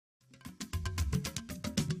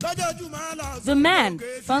The man,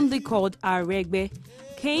 fondly called Aregbe,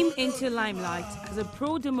 came into limelight as a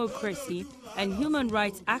pro-democracy and human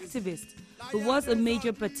rights activist who was a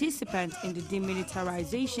major participant in the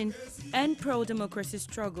demilitarization and pro-democracy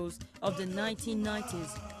struggles of the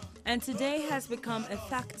 1990s, and today has become a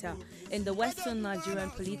factor in the Western Nigerian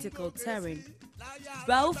political terrain.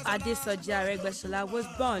 Rauf Adesoji Aregbesola was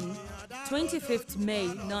born 25th May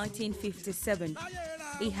 1957.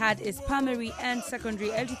 He had his primary and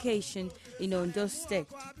secondary education in Ondo State.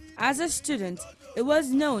 As a student, he was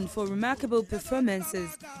known for remarkable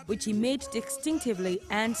performances which he made distinctively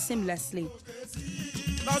and seamlessly.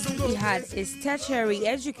 He had his tertiary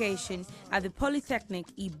education at the Polytechnic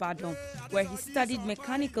Ibadan, where he studied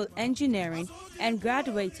mechanical engineering and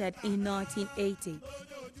graduated in 1980.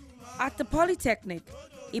 At the Polytechnic,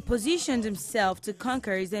 he positioned himself to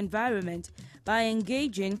conquer his environment by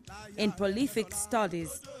engaging in prolific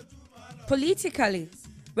studies. Politically,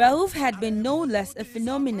 Rauf had been no less a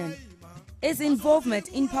phenomenon. His involvement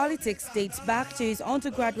in politics dates back to his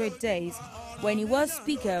undergraduate days when he was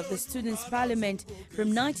Speaker of the Students' Parliament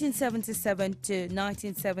from 1977 to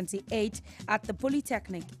 1978 at the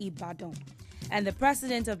Polytechnic Ibadan, and the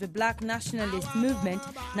President of the Black Nationalist Movement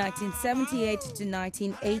 1978 to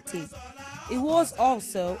 1980. He was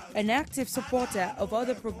also an active supporter of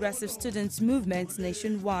other progressive students' movements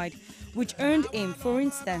nationwide, which earned him, for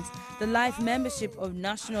instance, the life membership of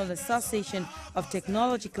National Association of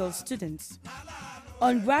Technological Students.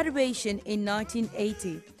 On graduation in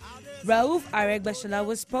 1980, Rauf Aregbesola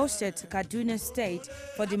was posted to Kaduna State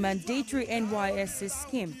for the mandatory NYSC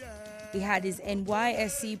scheme. He had his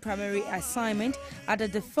NYSC primary assignment at the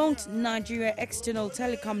defunct Nigeria External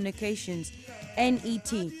Telecommunications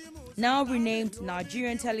 (NET), now renamed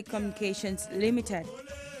Nigerian Telecommunications Limited.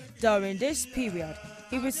 During this period,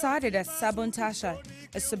 he resided at Sabon Tasha,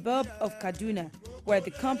 a suburb of Kaduna, where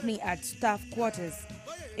the company had staff quarters.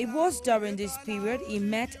 It was during this period he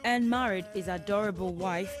met and married his adorable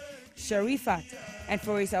wife, Sharifat, and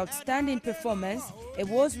for his outstanding performance, he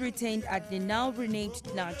was retained at the now renamed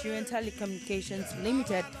Nigerian Telecommunications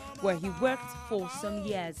Limited, where he worked for some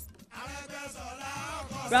years.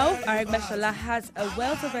 Rauf Aregbesola has a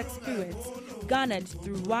wealth of experience garnered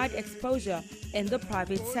through wide exposure in the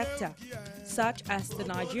private sector, such as the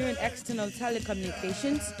Nigerian External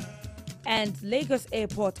Telecommunications and Lagos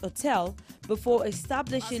Airport Hotel, before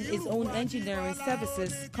establishing his own engineering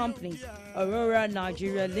services company, Aurora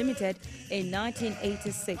Nigeria Limited, in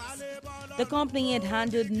 1986. The company had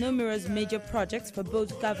handled numerous major projects for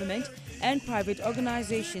both government and private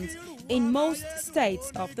organizations in most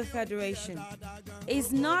states of the Federation. He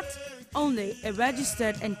is not only a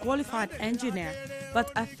registered and qualified engineer,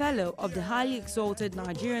 but a fellow of the highly exalted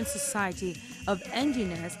Nigerian Society of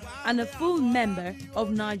Engineers and a full member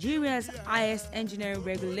of Nigeria's highest engineering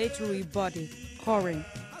regulatory body, COREN.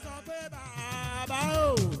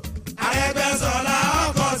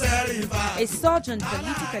 A surgeon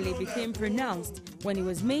politically became pronounced when he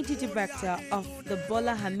was made the director of the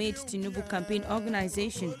Bola Ahmed Tinubu campaign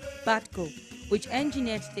organization, BATCO, which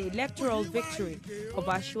engineered the electoral victory of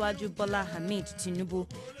Asiwaju Bola Ahmed Tinubu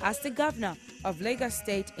as the governor of Lagos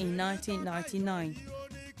State in 1999.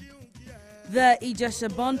 The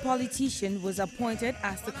Ijesha-born politician was appointed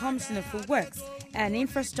as the Commissioner for Works and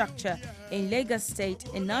Infrastructure in Lagos State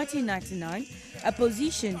in 1999, a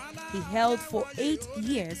position he held for 8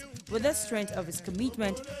 years with the strength of his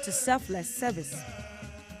commitment to selfless service.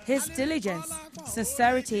 His diligence,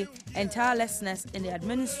 sincerity, and tirelessness in the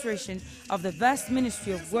administration of the vast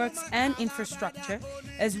Ministry of Works and Infrastructure,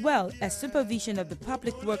 as well as supervision of the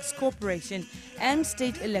Public Works Corporation and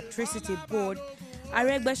State Electricity Board,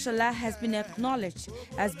 Aregbesola has been acknowledged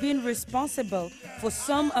as being responsible for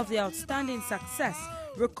some of the outstanding success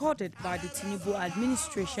recorded by the Tinubu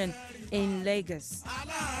administration in Lagos.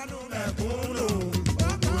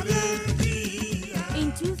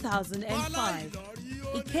 In 2005,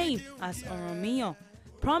 he came as Oromiyan,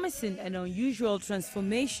 promising an unusual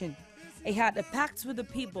transformation. He had a pact with the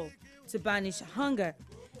people to banish hunger,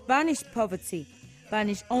 banish poverty,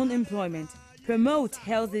 banish unemployment, promote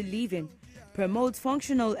healthy living, promote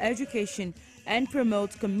functional education, and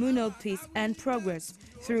promote communal peace and progress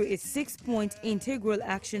through a 6-point integral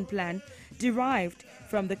action plan derived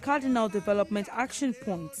from the cardinal development action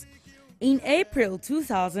points. In April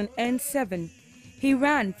 2007, he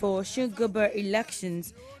ran for Shingober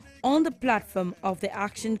elections on the platform of the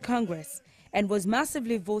Action Congress and was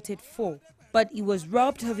massively voted for, but he was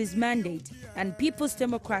robbed of his mandate and People's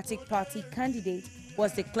Democratic Party candidate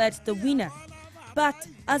was declared the winner. But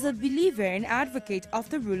as a believer and advocate of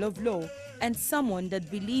the rule of law and someone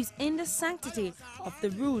that believes in the sanctity of the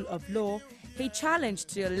rule of law, he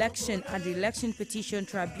challenged the election at the Election Petition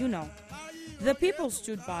Tribunal. The people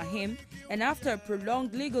stood by him, and after a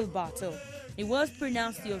prolonged legal battle, he was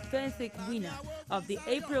pronounced the authentic winner of the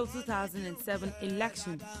April 2007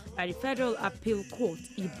 election by the Federal Appeal Court,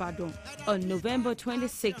 Ibadan, on November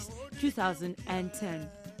 26, 2010.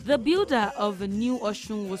 The builder of the new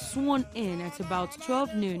Osun was sworn in at about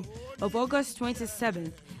 12 noon of August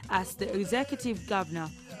 27th as the executive governor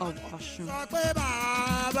of Osun.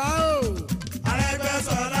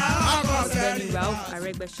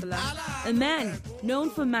 Aregbesola, a man known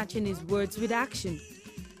for matching his words with action.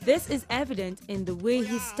 This is evident in the way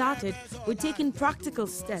he started with taking practical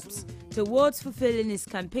steps towards fulfilling his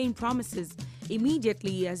campaign promises immediately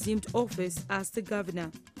he assumed office as the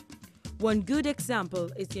governor. One good example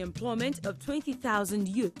is the employment of 20,000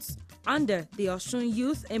 youths under the Osun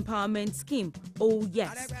Youth Empowerment Scheme, oh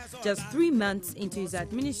yes, just 3 months into his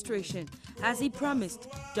administration, as he promised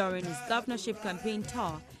during his governorship campaign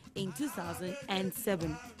tour in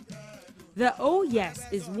 2007. The oh yes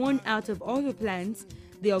is one out of all the plans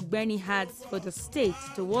the Ogbeni had for the state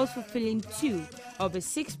towards fulfilling 2 of a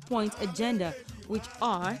 6-point agenda, which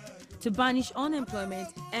are to banish unemployment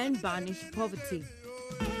and banish poverty.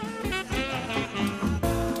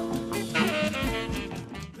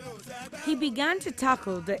 He began to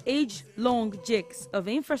tackle the age-long jigs of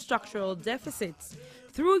infrastructural deficits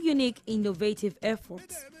through unique innovative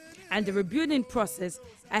efforts, and the rebuilding process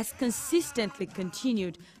has consistently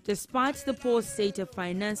continued despite the poor state of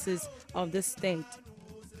finances of the state.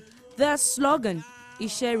 The slogan,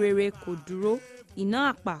 "Iṣẹ́ rere kò dúró,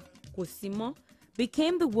 iná àpà kò sí mọ́,"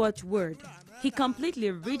 became the watchword. He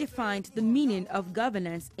completely redefined the meaning of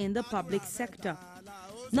governance in the public sector,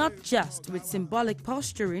 not just with symbolic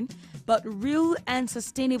posturing, but real and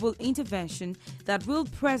sustainable intervention that will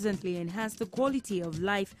presently enhance the quality of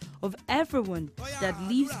life of everyone that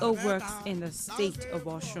lives or works in the state of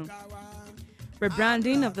Osun.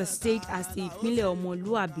 Rebranding of the state as the Ìpínlẹ̀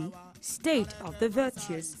Ọmọlúàbí, state of the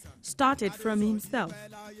virtuous, started from himself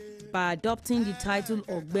by adopting the title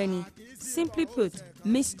Ogbeni, simply put,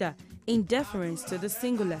 Mr. in deference to the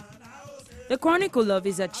singular. The chronicle of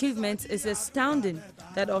his achievements is astounding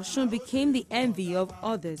that Osun became the envy of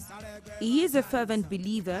others. He is a fervent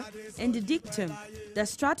believer in the dictum that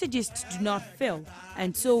strategists do not fail,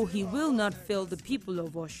 and so he will not fail the people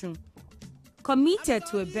of Osun. Committed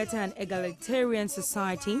to a better and egalitarian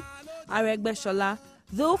society, Aregbesola,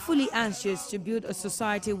 though fully anxious to build a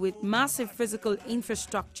society with massive physical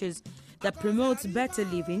infrastructures that promotes better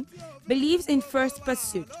living, believes in first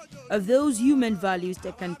pursuit of those human values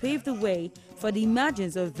that can pave the way for the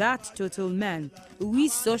emergence of that total man who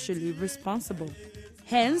is socially responsible.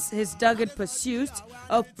 Hence, his dogged pursuit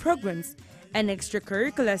of programs and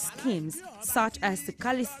extracurricular schemes such as the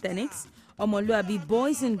calisthenics, Omoluabi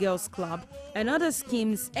Boys and Girls Club, and other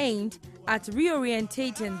schemes aimed at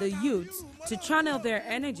reorientating the youths to channel their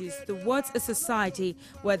energies towards a society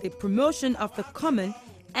where the promotion of the common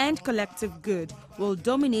and collective good will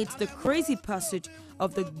dominate the crazy pursuit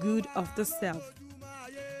of the good of the self.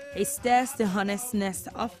 He stares the honestness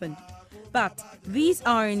often, but these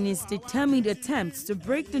are in his determined attempts to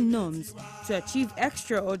break the norms to achieve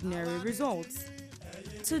extraordinary results.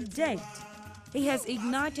 To date, he has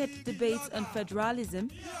ignited debates on federalism,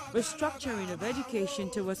 restructuring of education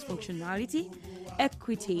towards functionality,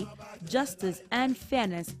 equity, justice, and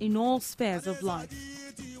fairness in all spheres of life.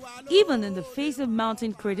 Even in the face of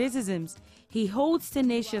mounting criticisms, he holds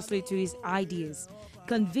tenaciously to his ideas,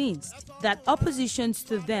 convinced that oppositions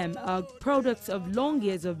to them are products of long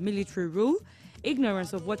years of military rule,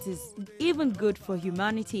 ignorance of what is even good for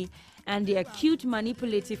humanity, and the acute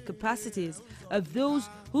manipulative capacities of those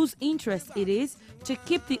whose interest it is to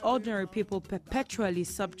keep the ordinary people perpetually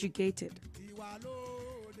subjugated.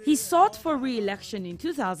 He sought for re-election in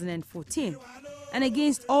 2014, and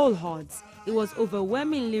against all odds, he was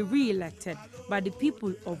overwhelmingly re-elected by the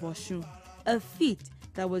people of Osun, a feat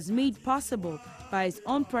that was made possible by his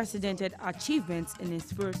unprecedented achievements in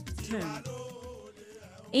his first term.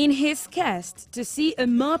 In his quest to see a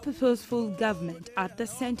more purposeful government at the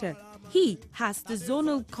center, he, as the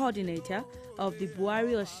zonal coordinator of the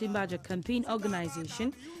Buhari Osinbajo campaign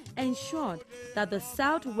organization, ensured that the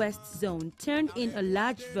Southwest Zone turned in a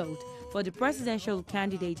large vote for the presidential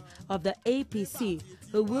candidate of the APC,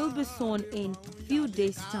 who will be sworn in few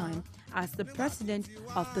days' time as the President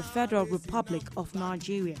of the Federal Republic of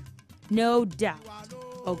Nigeria. No doubt,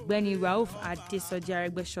 Ogbeni Rauf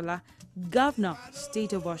Aregbesola, Governor,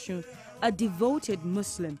 State of Osun, a devoted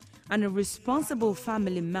Muslim and a responsible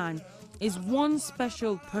family man, is one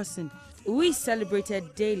special person who is celebrated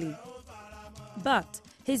daily. But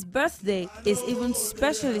his birthday is even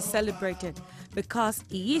specially celebrated because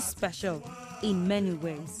he is special in many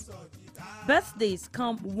ways. Birthdays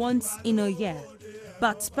come once in a year,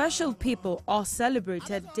 but special people are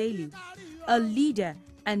celebrated daily. A leader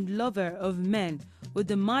and lover of men with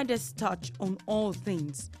the Midas touch on all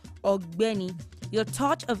things. Ogbeni, your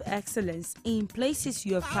touch of excellence in places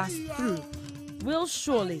you have passed through will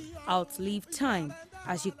surely outlive time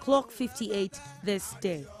as you clock 58 this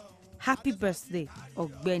day. Happy birthday,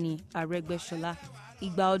 Ogbeni Aregbesola.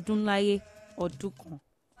 Igba ọdún láyé, ọdún kan.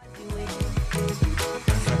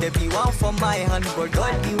 There be one for my hand, but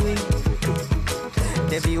God be win.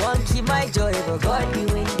 There be one keep my joy, but God be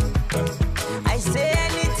win. I say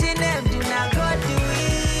anything them do not God do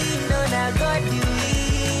win. No, not God do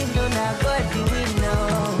win. No, not God do win. No.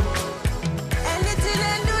 Anything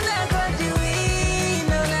them do not God do win.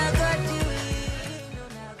 No, not God do win. No,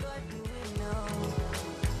 not God do win. No.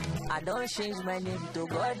 I don't change my name to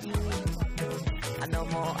God do win. I no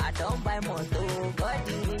more. I don't buy more to God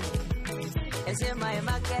do win.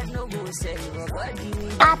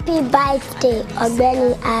 Happy birthday,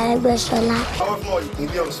 Ogbeni Aregbesola. However, in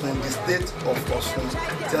the state of Osun,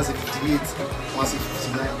 there's a 58, once a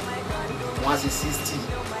 59, once a 60,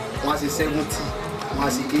 once a 70,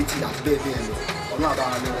 once a 80, and baby. I'm not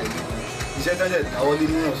about to you said that I only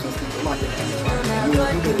know Osun State.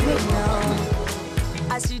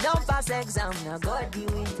 As you don't pass exam, now God you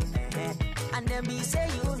win. And then be say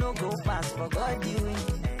you no go pass, but God you win.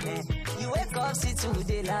 You wake up, see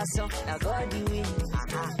today last song, now God you win.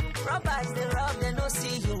 Robbers, they rob, they no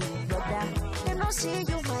see you, brother. They no see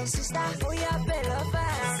you, my sister. Oh, yeah, better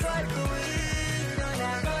fast. God do it, no,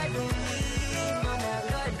 now God do it, no, now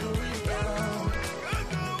God do it, no.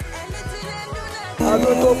 Anything they do, now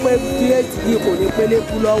ọdún tó pé kílẹ̀tì yìí kò ní pélé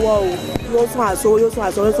kú lọ́wọ́ o yóò sún àṣọ yóò sún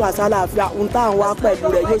àṣà àlàáfíà ohun tá à ń wá pẹ̀lú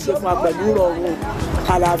rẹ̀ yóò ṣe fún wa pẹ̀lú rọrùn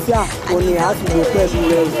àlàáfíà kò ní àfihàn pẹ̀lú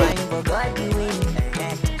rẹ̀ o.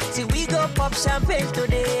 See we go pop champagne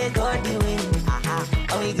today, God you win.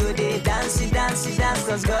 And we go there dance,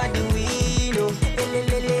 cause God you win. Oh,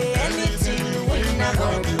 anything you win, now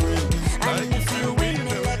God you win. And if you win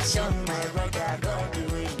election, my brother, God you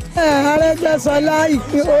win. Aregbesola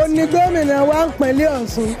òní gómìnà wa ìpínlẹ̀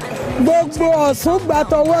Ọ̀ṣun gbogbo Ọ̀ṣun gbà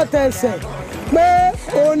tọwọ́ tẹsẹ̀ pé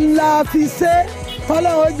òun la fi ṣe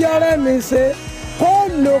Ọlọ́run jẹ́ ọ̀rẹ́ mi ṣe kó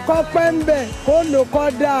lò kọ́ pẹ́ ń bẹ̀ kó lò kọ́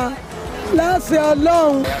dáa láṣẹ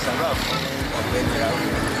Ọlọ́run.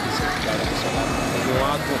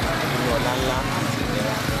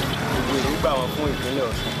 Gbà wọn fún ìpínlẹ̀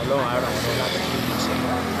Ọ̀ṣun Ọlọ́run á ràn wọ́n lọ́wọ́ láti fi ìṣẹ́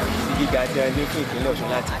gíga jẹ́ ilé fún ìpínlẹ̀ Ọ̀ṣun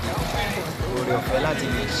láti dé oore ọ̀fẹ́ láti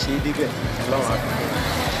lè ṣe é débẹ̀ Ọlọ́run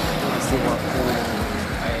á fi wọn kó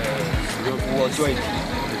ìyókù ọjọ́ ìbí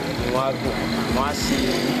ni wọ́n á gùn wọ́n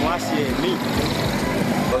á ṣe ẹ̀mí.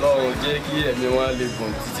 Ọlọ́run jẹ́ kí ẹ̀mí wọn lè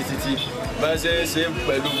gùn títí bá ṣe ń ṣe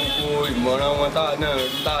pẹ̀lú gbogbo ìmọ̀ràn wọn táwa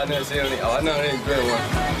náà ṣe rìn àwa náà rìn ìjọ ìwọ̀n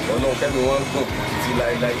Ọlọ́run kẹ́mi wọn gùn títí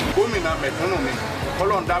láéláé. Gómìnà mẹ̀kúnnù mi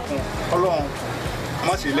Ọlọ́run dákun Ọlọ́run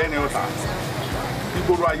má ṣe lẹ́ni ọ̀tá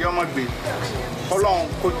gbogbo ayé ọmọ gbé Ọlọ́run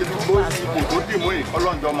kó ipò tó dì mú yìí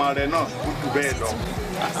Ọlọ́run jọmọ rẹ náà kó jù bẹ́ẹ̀ lọ.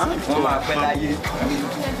 Wọ́n máa pẹ́ láyé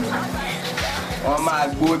wọ́n máa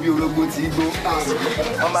gbó bí orógbó tí gbó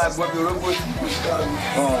wọ́n máa gbó bí orógbó tí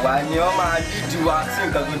wọ́n wà ní wọ́n máa dídì wa sí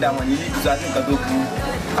nǹkan tó dá wọn ní dídì wa sí nǹkan tó kú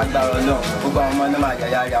agbára Ọlọ́run gbogbo àwọn ọmọ náà máa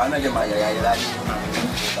yàyà àwọn náà jẹ́ máa yàyà láyé.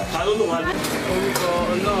 Orúkọ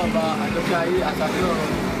Ọlọ́run bá àjọpẹ́ ayé àtàkùn ọ̀rọ̀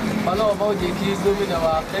Ọlọ́run bá ó jẹ́ kí gómìnà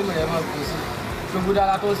wa kẹ́mi rẹ̀ máa kù sí gbogbo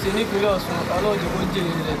dára tó ń ṣe nípínlẹ̀ Ọ̀ṣun Ọlọ́run jẹ́ kó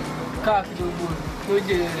jèrè rẹ̀ káàkiri gbogbo tó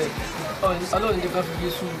jèrè rẹ̀ Ọlọ́run jẹ́ kan fi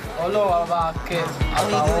sùn Ọlọ́run bá kẹ́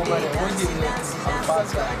àtàwọn ọmọ rẹ̀ wọ́n jèrè rẹ̀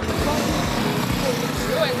àpáàtà.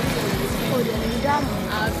 Òde ní dáàmú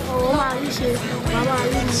ọwọ́ máa rí ṣe màmá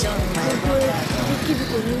rí mi gbogbo kíbi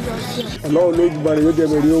kò ní lọ sí ọ. Ọlọ́run ló gbà rẹ̀ yóò jẹ́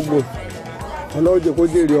mẹ́rin ogun Ọlọ́run jẹ́ kó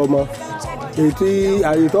jèrè ọmọ èyí tí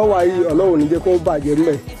àyè tó wà yìí Ọlọ́run ní jẹ́ kó bàjẹ́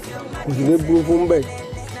ńbẹ̀ kò sì ní burú fún ńbẹ̀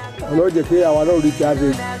Ọlọ́run jẹ́ kí àwa náà rí ti a ṣe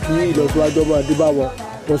kí ìlọsíwájú ọmọ àdébà wọn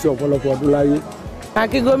wọ́n ṣe ọ̀pọ̀lọpọ̀ ọdún láyé.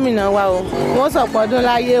 Akí gómìnà wa o wọ́n sọ̀pọ̀ ọdún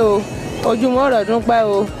láyé o ojúmọ́ ọ̀rọ̀ ọdún pẹ́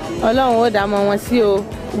o Ọlọ́run ó dá mọ́ wọn sí o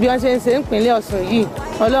bí wọ́n ṣe ń ṣe ìpínlẹ̀ Ọ̀ṣun yìí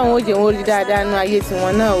Ọlọ́run ó jẹ́ wọn rí dáadáa nínú ayé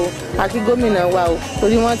tiwọn náà o akí gómìnà wa o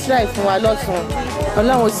torí wọ́n tíráì fún wa lọ́sùn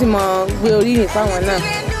Ọlọ́run ó sì mọ̀ gbé oríyìn fáwọn náà.